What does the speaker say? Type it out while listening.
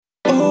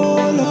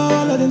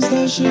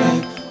she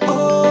like.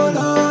 Oh,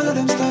 all of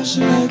them style she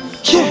like.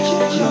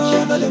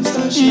 All of them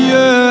style she like.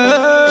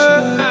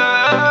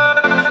 Yeah.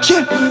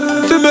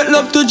 Fi make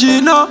love to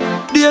Gina.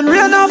 The and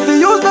Rihanna fi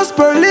use no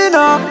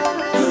spirulina.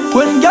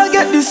 When girl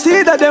get the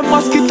seed of them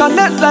mosquito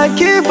net like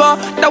Eva.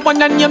 That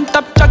one and name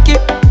top Jockey.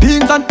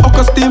 Beans and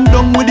okra steam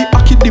down with the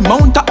ackee. The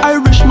mount of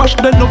Irish mash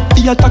then up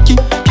the attacky.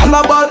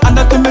 Calabal and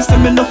that me say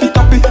me no fit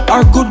happy.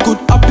 Are good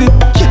happy.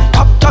 Yeah,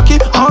 top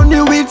Jockey.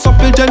 Honey weed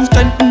supplement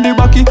strengthen the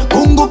backy.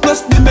 Kungu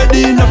plus the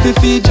medina fi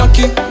feed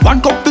Jockey.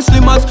 1 cup fi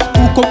slimmers,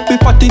 2 cup fi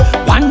fatty.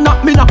 One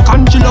knock me knock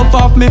and she love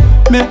off me.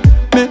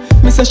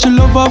 Me say she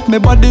love off me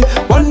body.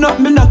 One knock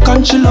me knock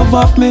and she love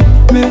off me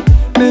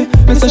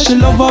say she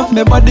love off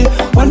me body.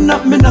 One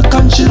knock me knock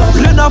and she love.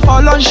 Rain a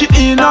fall and she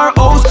in her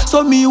house.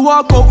 So me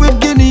walk out with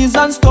guineas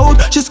and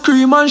stout. She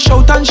scream and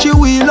shout and she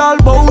wheel all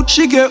bout.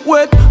 She get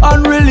wet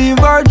and relieve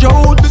her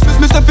drought.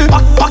 Me say fi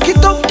back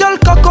it up, girl,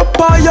 cock up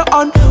on your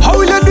hand. How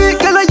you do it,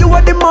 girl? You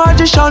are the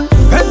magician.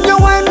 When you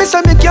whine, me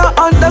say me can't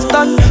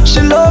understand.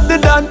 She love the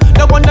dan,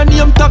 the one that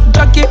name top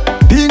Jockey.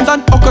 Beans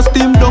and okra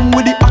steam down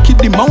with the ackee.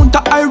 The mount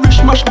of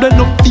Irish mash blend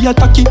up the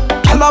attacky.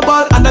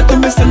 Calabal and that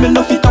me say me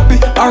no fit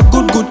happy. Are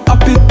good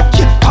happy.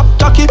 Yeah, top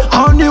Jockey.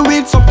 Honey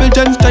weed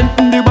supplement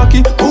strengthen the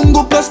backy.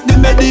 Kungu plus the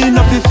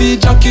medina fi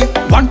feed Jockey.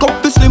 1 cup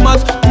fi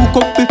slimmers, 2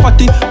 cup fi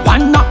fatty.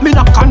 One knock me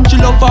knock and she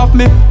love off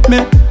me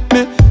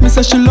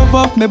say she love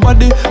off me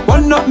body.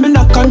 One knock me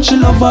knock and she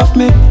love off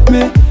me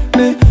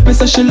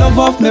say she love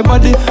off me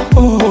body.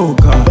 Oh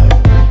God.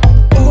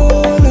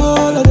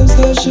 All of them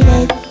style she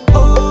like.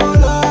 All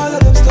of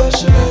them style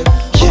she like.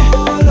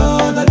 All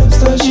of them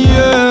style she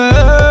like.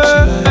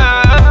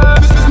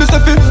 Me say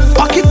fi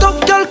back it up,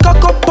 girl,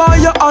 cock up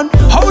on your hand.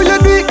 How you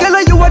do it, girl?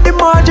 You are the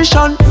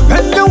magician.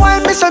 When you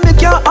whine, me say me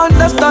can't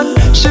understand.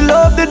 She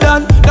love the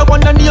dan, the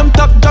one that name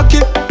top Jockey.